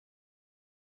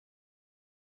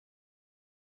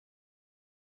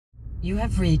You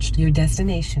have reached your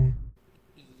destination.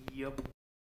 Yep.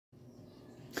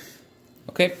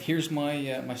 Okay, here's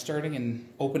my my starting and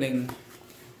opening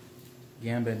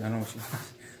gambit. I don't know what you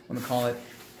want to call it.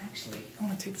 Actually, I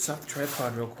want to take this off the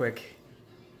tripod real quick,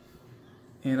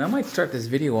 and I might start this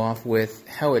video off with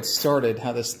how it started,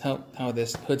 how this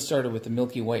hood started with the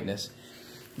milky whiteness.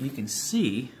 And you can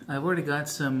see I've already got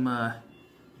some what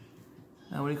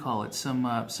do you call it? Some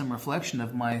reflection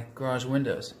of my garage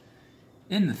windows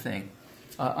in the thing.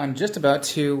 I'm just about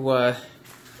to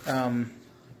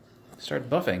start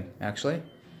buffing, actually.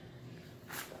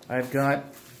 I've got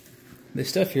this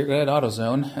stuff here, got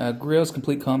Autozone, Griot's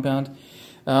Complete Compound.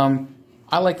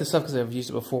 I like this stuff because I've used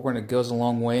it before and it goes a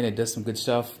long way and it does some good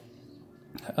stuff.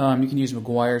 You can use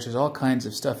McGuire's. There's all kinds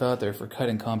of stuff out there for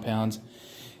cutting compounds.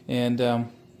 And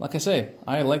like I say,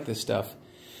 I like this stuff.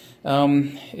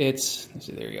 Let's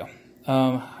see, there you go.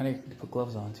 I need to put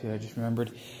gloves on too, I just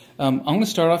remembered. I'm going to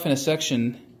start off in a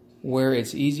section where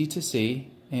it's easy to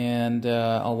see, and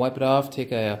I'll wipe it off,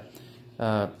 take a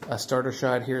starter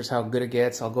shot. Here's how good it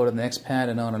gets. I'll go to the next pad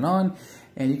and on,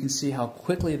 and you can see how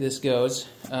quickly this goes.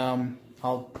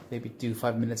 I'll maybe do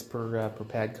 5 minutes per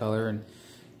pad color, and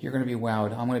you're going to be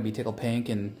wowed. I'm going to be tickled pink,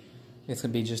 and it's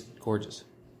going to be just gorgeous.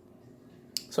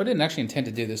 So I didn't actually intend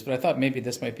to do this, but I thought maybe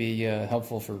this might be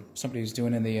helpful for somebody who's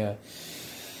doing in the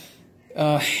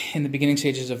beginning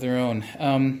stages of their own.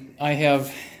 I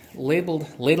have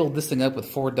ladled this thing up with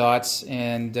 4 dots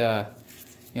and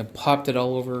popped it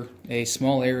all over a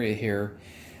small area here.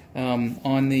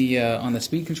 On the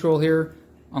speed control here,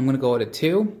 I'm going to go at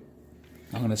 2.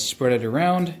 I'm going to spread it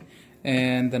around,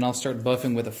 and then I'll start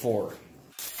buffing with a 4.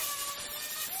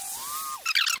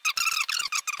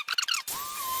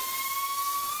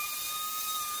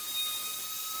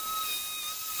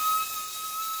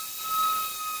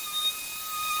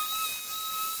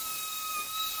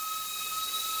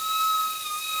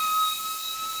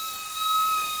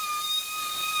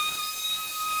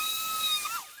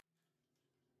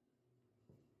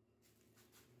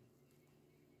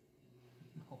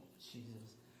 Oh,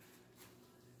 Jesus.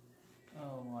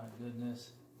 Oh, my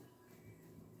goodness.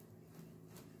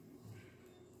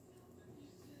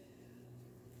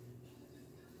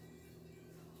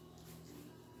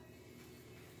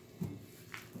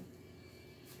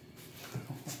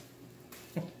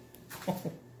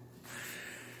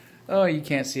 Oh, you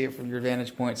can't see it from your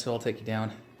vantage point, so I'll take you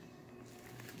down.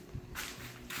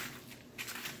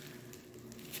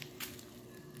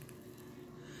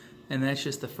 And that's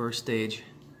just the first stage.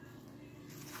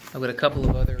 I've got a couple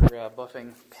of other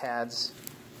buffing pads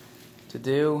to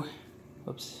do.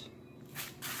 Whoops.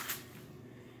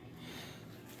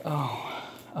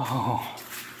 Oh.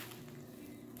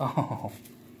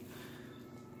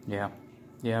 Yeah,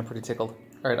 I'm pretty tickled.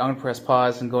 All right, I'm gonna press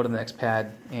pause and go to the next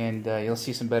pad, and you'll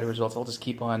see some better results. I'll just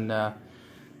keep on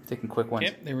taking quick ones.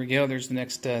 Yep, there we go. There's the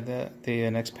next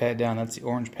next pad down. That's the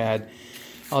orange pad.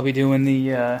 I'll be doing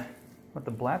the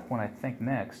black one, I think,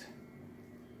 next.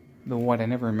 The white, I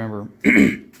never remember.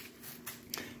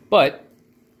 But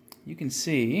you can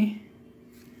see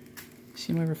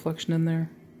my reflection in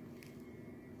there?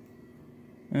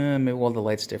 Maybe, well, the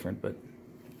light's different, but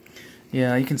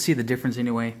yeah, you can see the difference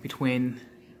anyway between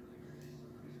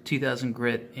 2000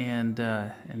 grit and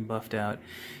buffed out.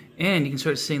 And you can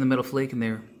start seeing the metal flake in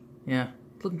there. Yeah,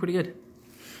 looking pretty good.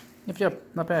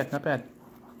 Yep, not bad.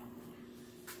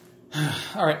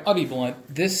 Alright, I'll be blunt.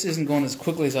 This isn't going as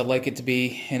quickly as I'd like it to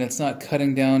be, and it's not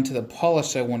cutting down to the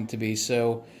polish I want it to be,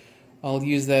 so I'll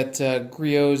use that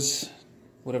Griot's,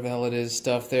 whatever the hell it is,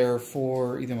 stuff there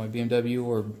for either my BMW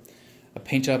or a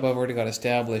paint job I've already got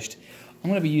established. I'm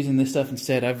going to be using this stuff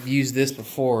instead. I've used this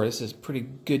before. This is pretty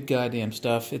good goddamn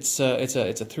stuff. It's a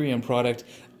 3M product.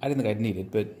 I didn't think I'd need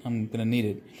it, but I'm going to need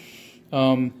it.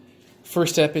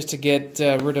 First step is to get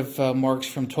rid of marks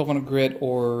from 1200 grit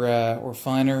or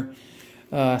finer.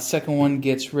 Second one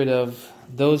gets rid of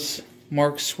those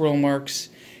marks, swirl marks,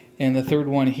 and the third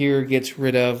one here gets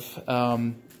rid of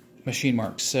machine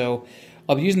marks. So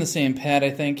I'll be using the same pad, I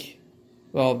think.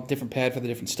 Well, different pad for the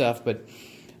different stuff, but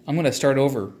I'm going to start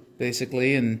over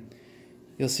basically, and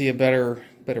you'll see a better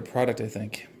product, I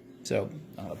think. So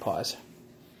I'm going to pause.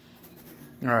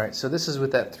 Alright, so this is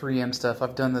with that 3M stuff.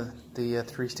 I've done the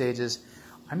 3 stages.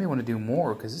 I may want to do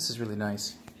more because this is really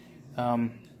nice.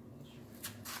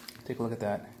 Take a look at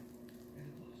that.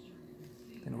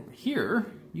 And over here,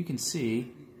 you can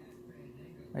see,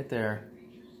 right there,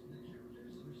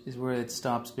 is where it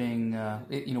stops being,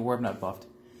 where I've not buffed.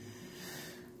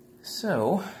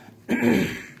 So,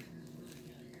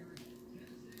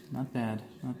 not bad.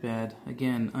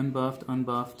 Again,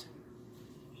 unbuffed,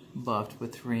 buffed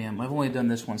with 3M. I've only done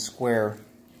this one square,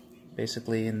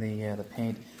 basically in the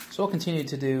paint. So I'll continue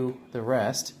to do the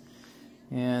rest,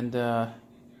 and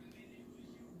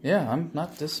yeah, I'm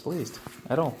not displeased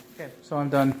at all. Okay, so I'm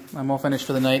done. I'm all finished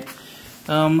for the night.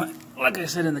 Like I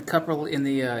said in the couple in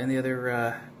the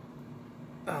other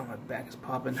oh, my back is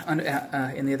popping.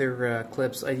 In the other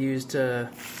clips, I used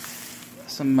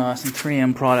some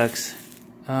 3M products.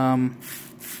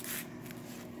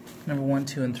 Number 1,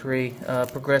 2, and 3,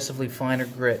 progressively finer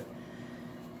grit.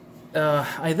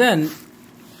 I then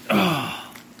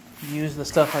used the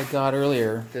stuff I got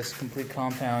earlier, this complete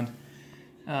compound,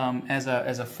 as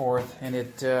a fourth, and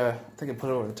it I think I put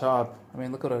it over the top. I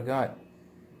mean, look what I got.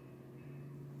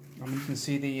 I mean, you can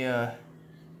see the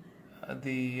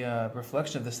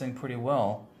reflection of this thing pretty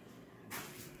well,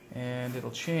 and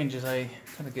it'll change as I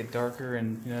kind of get darker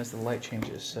and as the light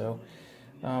changes. So,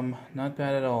 not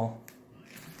bad at all.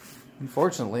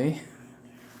 Unfortunately,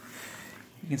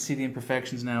 you can see the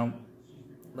imperfections now,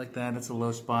 like that. It's a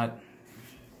low spot.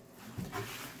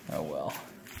 Oh well.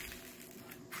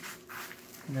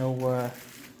 No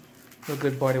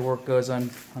good body work goes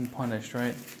unpunished,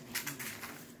 right?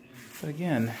 But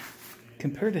again,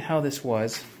 compared to how this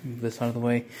was, move this out of the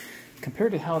way,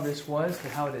 compared to how this was to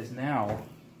how it is now,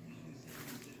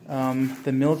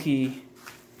 the milky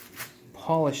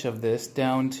polish of this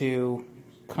down to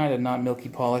kind of not milky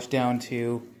polish down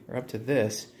to, or up to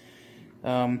this,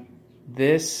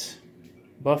 this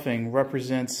buffing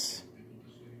represents,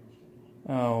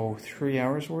 3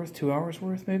 hours worth, 2 hours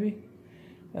worth maybe.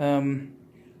 And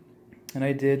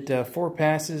I did 4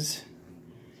 passes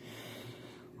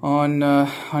on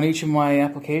each of my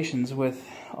applications with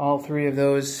all 3 of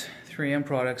those 3M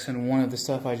products and one of the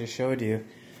stuff I just showed you.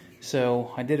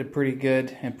 So I did a pretty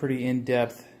good and pretty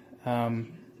in-depth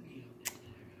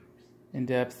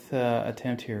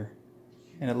attempt here,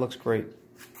 and it looks great.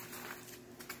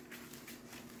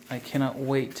 I cannot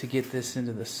wait to get this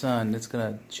into the sun. It's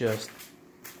gonna just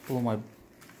blow my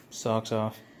socks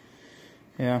off.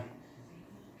 Yeah.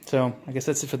 So I guess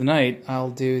that's it for the night. I'll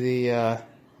do the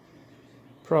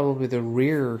probably the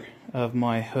rear of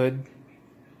my hood,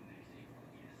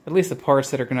 at least the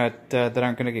parts that are gonna that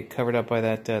aren't gonna get covered up by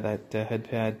that hood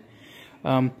pad,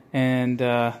 and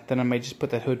then I might just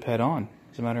put that hood pad on,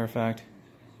 as a matter of fact.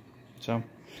 So,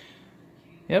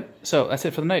 yep. So that's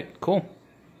it for the night. Cool.